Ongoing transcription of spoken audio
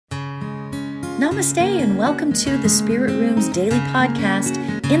Namaste and welcome to the Spirit Room's daily podcast,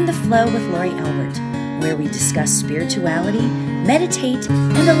 In the Flow with Lori Albert, where we discuss spirituality, meditate,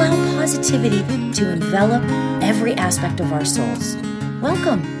 and allow positivity to envelop every aspect of our souls.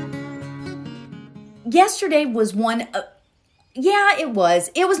 Welcome. Yesterday was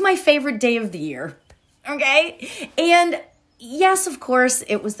it was my favorite day of the year, okay? And yes, of course,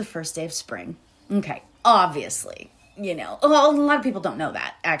 it was the first day of spring, okay, obviously. A lot of people don't know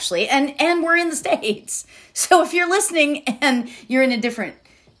that, actually. And we're in the States. So if you're listening and you're in a different,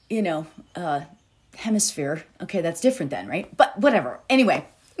 hemisphere, okay, that's different then, right? But whatever. Anyway,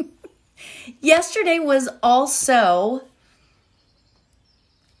 yesterday was also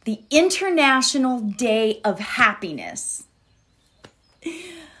the International Day of Happiness.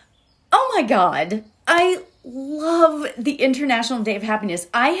 Oh my God. I love the International Day of Happiness.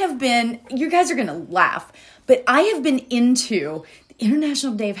 You guys are going to laugh, but I have been into the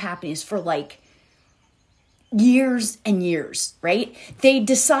International Day of Happiness for like years and years, right? They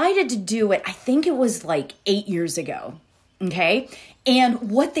decided to do it, I think it was like 8 years ago, okay?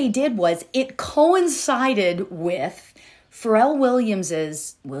 And what they did was it coincided with Pharrell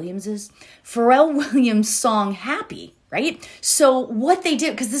Williams' song Happy, right? So what they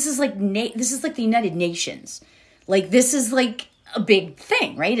did, because this is like the United Nations. Like this is like a big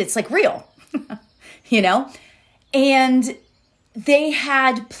thing, right? It's like real, And they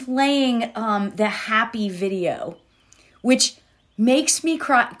had playing the Happy video, which makes me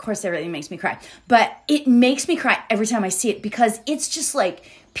cry. Of course, everything makes me cry, but it makes me cry every time I see it because it's just like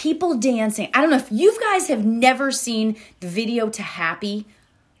people dancing. I don't know if you guys have never seen the video to Happy.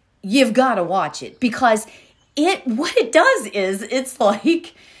 You've got to watch it because what it does is it's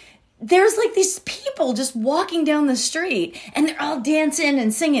like there's like these people just walking down the street and they're all dancing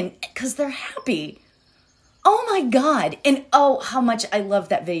and singing because they're happy. Oh my God. And oh, how much I love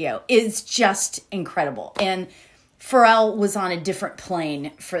that video. It's just incredible. And Pharrell was on a different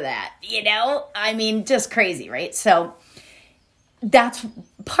plane for that, I mean, just crazy, right? So that's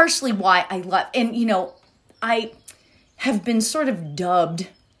partially why I love, and I have been sort of dubbed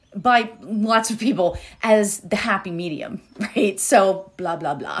by lots of people as the happy medium, right? So blah,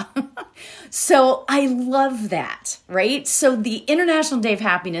 blah, blah. So I love that, right? So the International Day of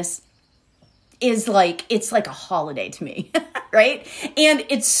Happiness is it's like a holiday to me, right? And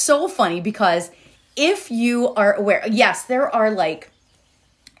it's so funny because if you are aware, yes, there are like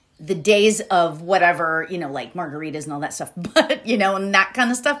the days of whatever, like margaritas and all that stuff, but, and that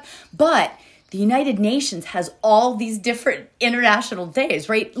kind of stuff. But the United Nations has all these different international days,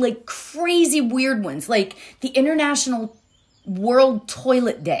 right? Like crazy weird ones, like the International World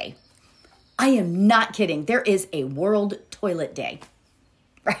Toilet Day. I am not kidding. There is a World Toilet Day,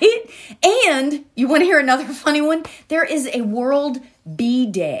 right? And you want to hear another funny one? There is a World Bee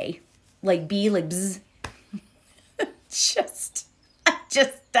Day, like bee, like bzz. I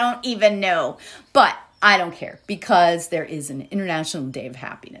just don't even know. But I don't care because there is an International Day of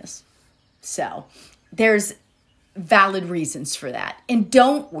Happiness. So there's valid reasons for that. And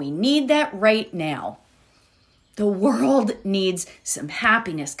don't we need that right now? The world needs some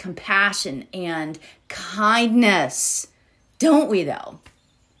happiness, compassion, and kindness. Don't we though?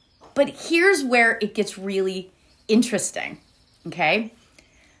 But here's where it gets really interesting, okay?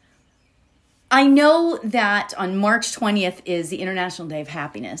 I know that on March 20th is the International Day of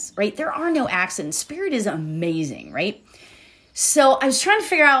Happiness, right? There are no accidents. Spirit is amazing, right? So I was trying to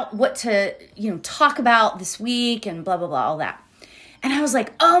figure out what to, talk about this week and blah, blah, blah, all that. And I was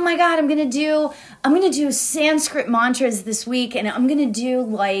like, oh my God, I'm going to do Sanskrit mantras this week. And I'm going to do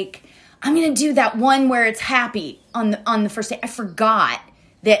that one where it's happy on the first day. I forgot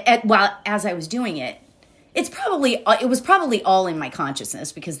that as I was doing it, it was probably all in my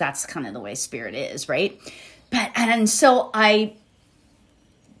consciousness because that's kind of the way spirit is, right? And so I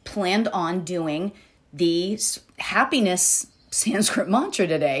planned on doing the happiness Sanskrit mantra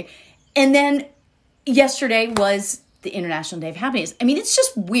today. And then yesterday was the International Day of Happiness. I mean, it's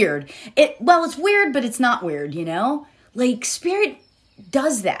just weird. It's weird, but it's not weird, Like spirit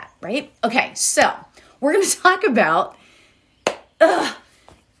does that, right? Okay, so we're going to talk about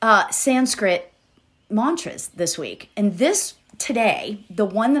Sanskrit mantras this week. And the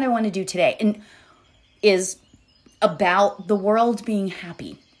one that I want to do today, is about the world being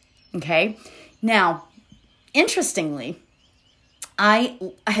happy. Okay? Now, interestingly,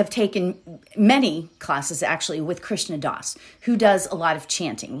 I have taken many classes actually with Krishna Das, who does a lot of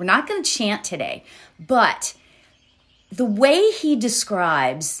chanting. We're not going to chant today, but the way he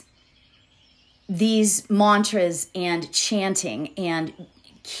describes these mantras and chanting and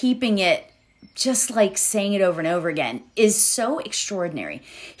keeping it just like saying it over and over again is so extraordinary.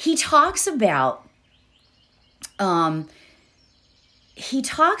 He talks about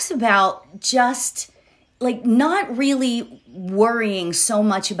just like not really worrying so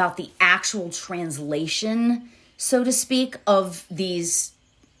much about the actual translation, so to speak, of these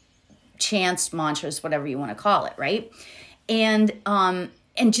chants, mantras, whatever you want to call it, right? And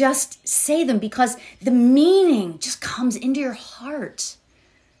just say them, because the meaning just comes into your heart.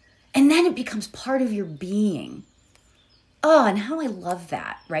 And then it becomes part of your being. Oh, and how I love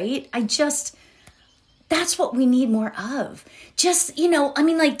that, right? That's what we need more of. Just,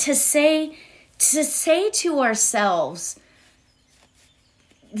 like to say to ourselves,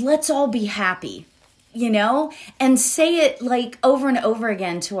 let's all be happy, and say it like over and over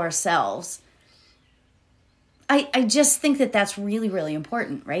again to ourselves. I just think that that's really, really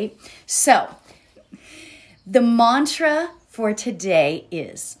important, right? So the mantra for today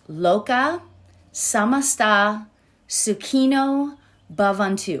is Loka Samasta Sukhino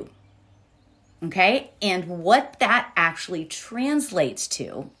Bhavantu. Okay? And what that actually translates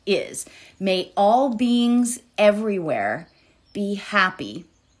to is, may all beings everywhere be happy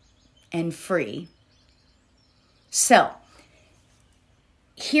and free. So,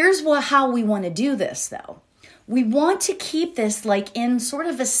 here's how we want to do this, though. We want to keep this like in sort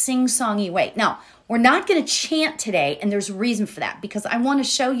of a sing-songy way. Now, we're not going to chant today, and there's a reason for that, because I want to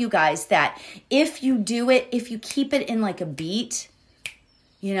show you guys that if you do it, if you keep it in like a beat,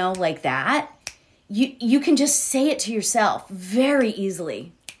 like that, you can just say it to yourself very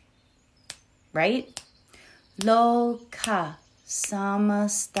easily, right? Loka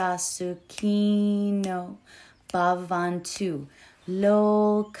samasta sukhino bhavantu.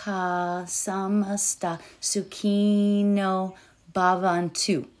 Loka samasta sukhino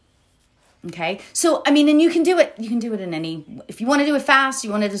bhavantu. Okay? So, and you can do it in any, if you want to do it fast,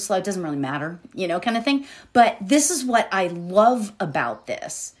 you want to do it slow, it doesn't really matter, kind of thing. But this is what I love about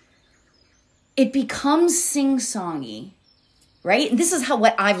this. It becomes sing-songy, right? And this is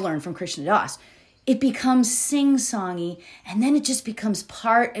what I've learned from Krishna Das. It becomes sing-songy, and then it just becomes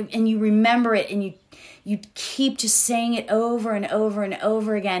part, and you remember it, and you keep just saying it over and over and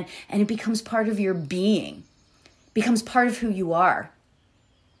over again, and it becomes part of your being, becomes part of who you are.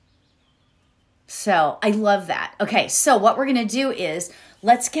 So I love that. Okay, so what we're gonna do is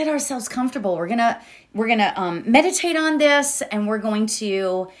let's get ourselves comfortable. We're gonna meditate on this, and we're going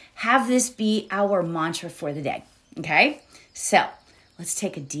to have this be our mantra for the day. Okay, so let's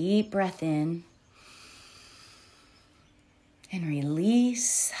take a deep breath in and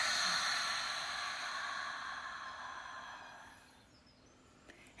release.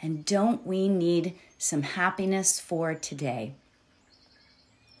 And don't we need some happiness for today?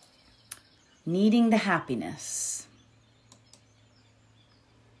 Needing the happiness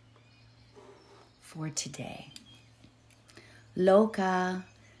for today. Loka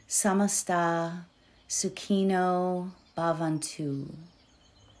samasta sukhino bhavantu.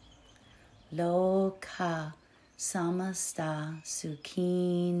 Loka samasta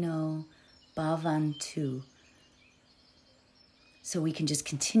sukhino bhavantu. So we can just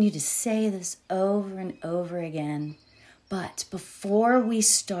continue to say this over and over again. But before we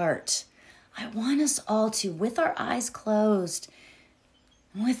start, I want us all to, with our eyes closed,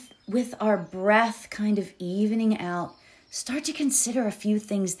 with our breath kind of evening out, start to consider a few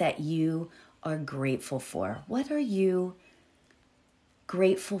things that you are grateful for. What are you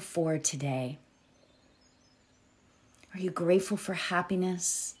grateful for today? Are you grateful for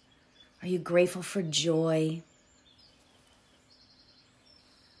happiness? Are you grateful for joy?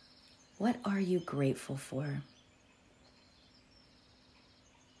 What are you grateful for?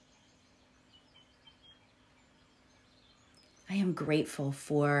 I am grateful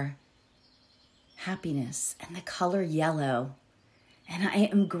for happiness and the color yellow. And I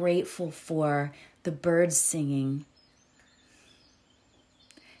am grateful for the birds singing.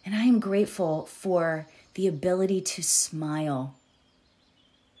 And I am grateful for the ability to smile.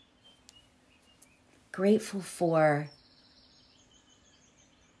 Grateful for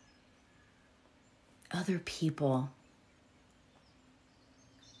other people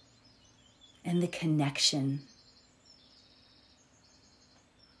and the connection.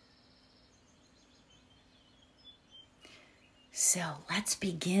 So let's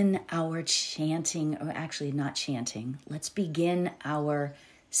begin our chanting, or actually not chanting. Let's begin our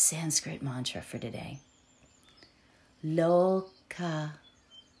Sanskrit mantra for today. Loka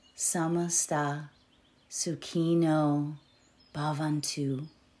samasta sukhino bhavantu.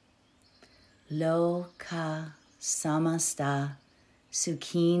 Loka samasta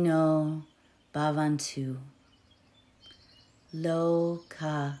sukhino bhavantu.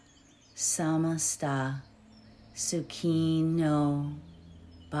 Loka samasta sukhino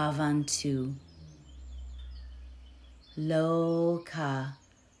bhavantu. Loka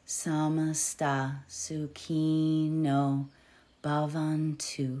samasta sukhino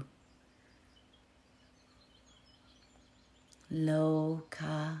bhavantu.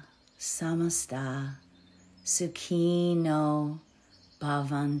 Loka samasta sukhino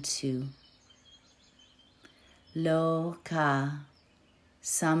bhavantu. Loka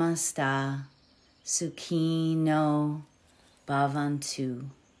samasta sukhino bhavantu.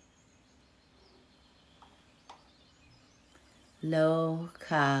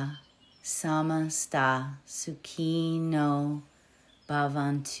 Loka samasta sukhino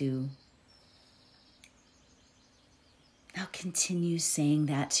bhavantu. Now continue saying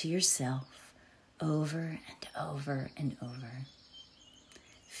that to yourself over and over and over.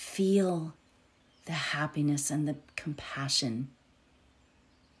 Feel the happiness and the compassion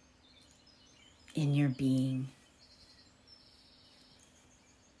in your being.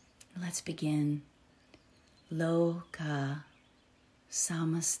 Let's begin. Loka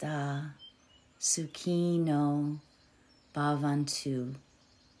samasta sukhino bhavantu.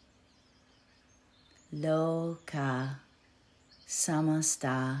 Loka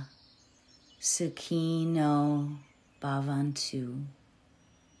samasta sukhino bhavantu.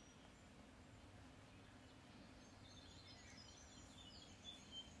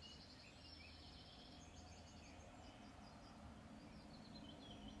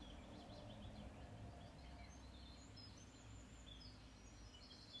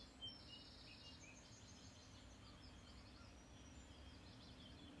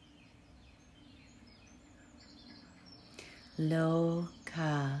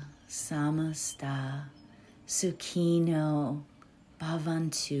 Loka samasta sukhino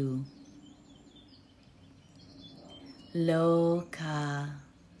bhavantu. Loka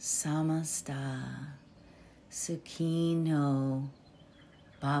samasta sukhino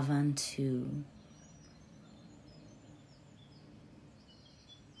bhavantu.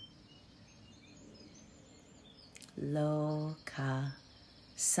 Loka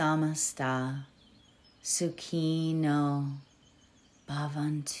samasta sukhino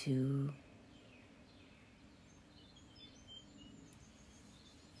bhavantu.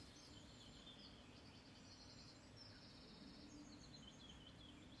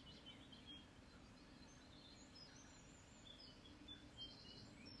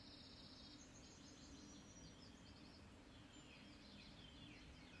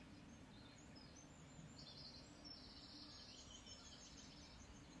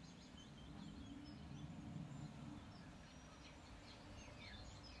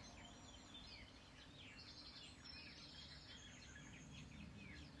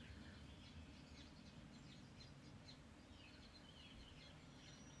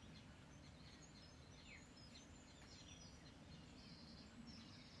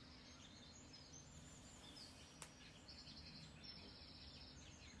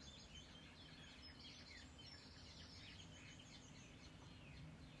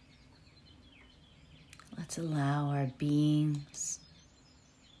 Let's allow our beings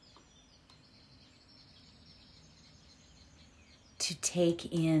to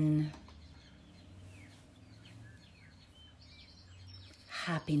take in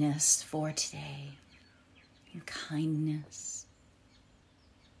happiness for today and kindness.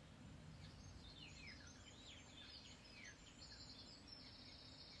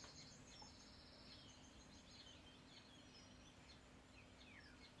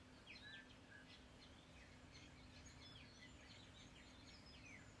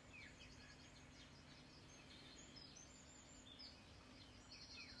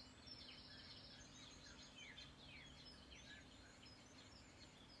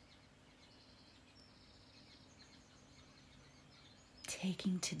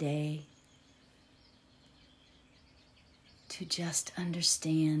 Taking today to just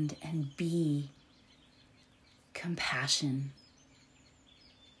understand and be compassion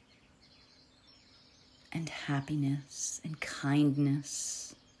and happiness and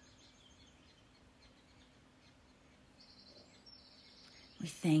kindness. We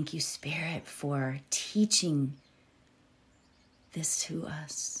thank you, Spirit, for teaching this to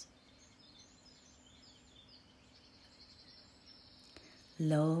us.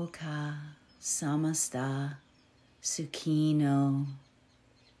 Loka samasta sukhino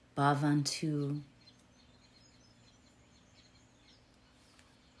bhavantu.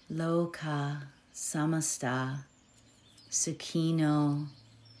 Loka samasta sukhino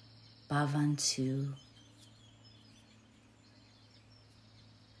bhavantu.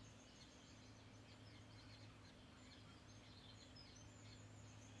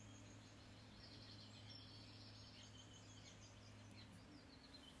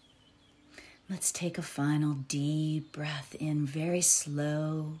 Let's take a final deep breath in, very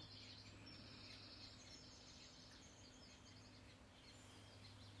slow.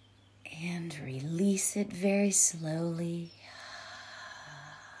 And release it very slowly.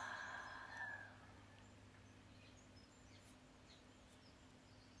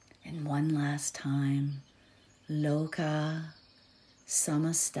 And one last time. Loka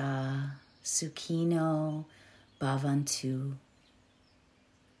samasta sukhino bhavantu.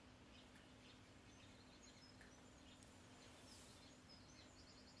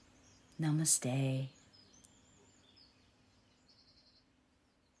 Namaste.